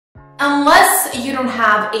Unless you don't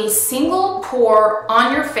have a single pore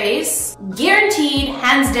on your face, guaranteed,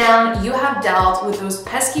 hands down, you have dealt with those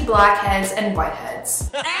pesky blackheads and whiteheads.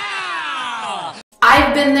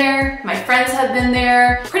 I've been there, my friends have been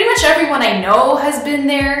there, pretty much everyone I know has been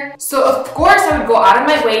there. So of course I would go out of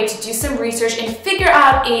my way to do some research and figure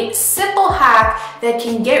out a simple hack that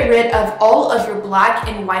can get rid of all of your black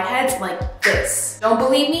and whiteheads like this. Don't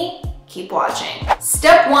believe me? Keep watching.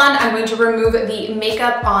 Step one, I'm going to remove the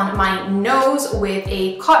makeup on my nose with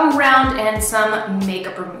a cotton round and some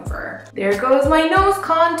makeup remover. There goes my nose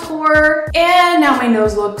contour. And now my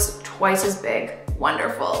nose looks twice as big.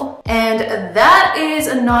 Wonderful. And that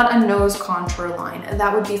is not a nose contour line.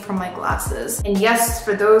 That would be from my glasses. And yes,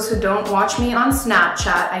 for those who don't watch me on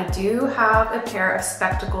Snapchat, I do have a pair of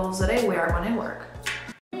spectacles that I wear when I work.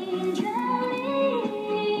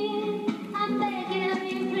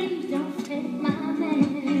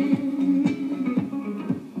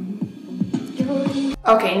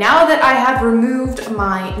 Okay, now that I have removed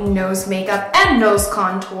my nose makeup and nose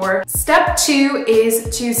contour, step two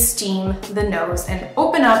is to steam the nose and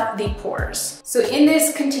open up the pores. So in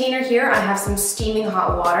this container here, I have some steaming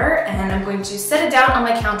hot water and I'm going to set it down on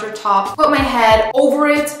my countertop, put my head over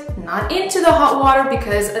it, not into the hot water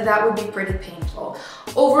because that would be pretty painful.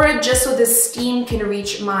 Over it just so the steam can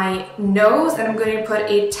reach my nose, and I'm going to put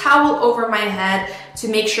a towel over my head to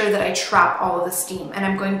make sure that I trap all of the steam, and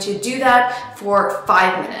I'm going to do that for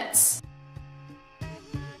 5 minutes.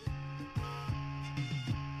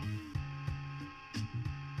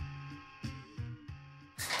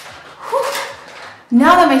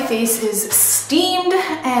 Now that my face is steamed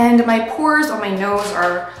and my pores on my nose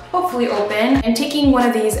are hopefully open, I'm taking one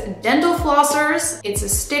of these dental flossers. It's a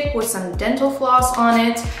stick with some dental floss on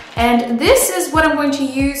it, and this is what I'm going to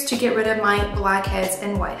use to get rid of my blackheads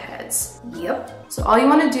and whiteheads. Yep. So all you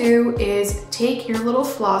want to do is take your little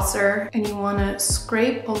flosser and you want to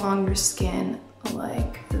scrape along your skin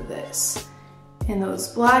like this. And those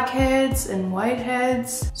blackheads and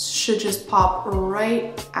whiteheads should just pop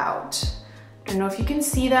right out. I don't know if you can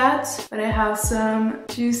see that, but I have some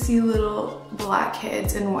juicy little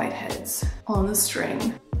blackheads and whiteheads on the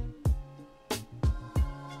string.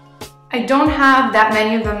 I don't have that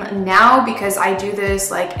many of them now because I do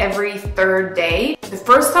this like every 3rd day. The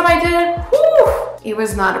first time I did it, whew, it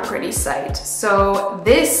was not a pretty sight. So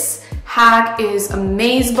this hack is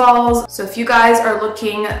amazeballs. So if you guys are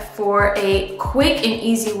looking for a quick and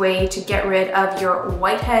easy way to get rid of your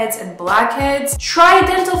whiteheads and blackheads, try a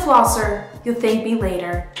dental flosser. You'll thank me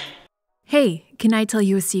later. Hey, can I tell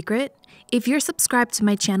you a secret? If you're subscribed to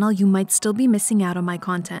my channel, you might still be missing out on my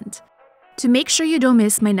content. To make sure you don't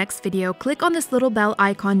miss my next video, click on this little bell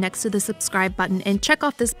icon next to the subscribe button and check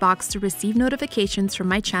off this box to receive notifications from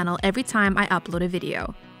my channel every time I upload a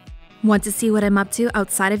video. Want to see what I'm up to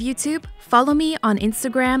outside of YouTube? Follow me on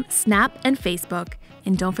Instagram, Snap, and Facebook.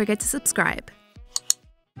 And don't forget to subscribe.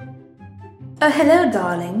 Oh, hello,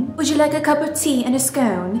 darling. Would you like a cup of tea and a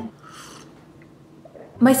scone?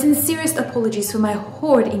 My sincerest apologies for my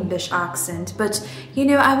horrid English accent, but you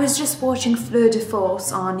know, I was just watching Fleur de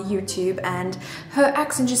Force on YouTube and her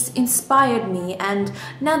accent just inspired me, and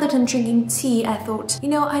now that I'm drinking tea, I thought, you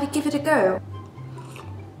know, I'd give it a go.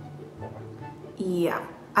 Yeah.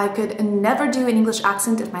 I could never do an English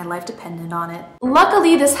accent if my life depended on it.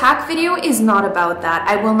 Luckily, this hack video is not about that.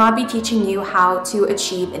 I will not be teaching you how to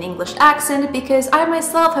achieve an English accent because I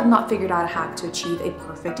myself have not figured out a hack to achieve a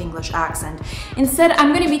perfect English accent. Instead,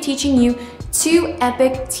 I'm going to be teaching you 2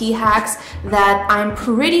 epic tea hacks that I'm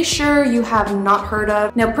pretty sure you have not heard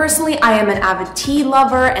of. Now, personally, I am an avid tea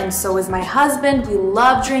lover and so is my husband. We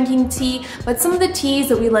love drinking tea, but some of the teas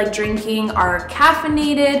that we like drinking are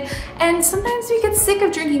caffeinated and sometimes we get sick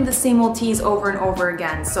of drinking the same old teas over and over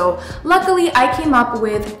again. So luckily I came up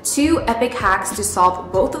with 2 epic hacks to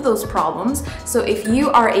solve both of those problems. So if you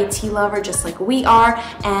are a tea lover just like we are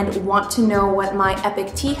and want to know what my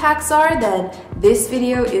epic tea hacks are, then this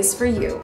video is for you.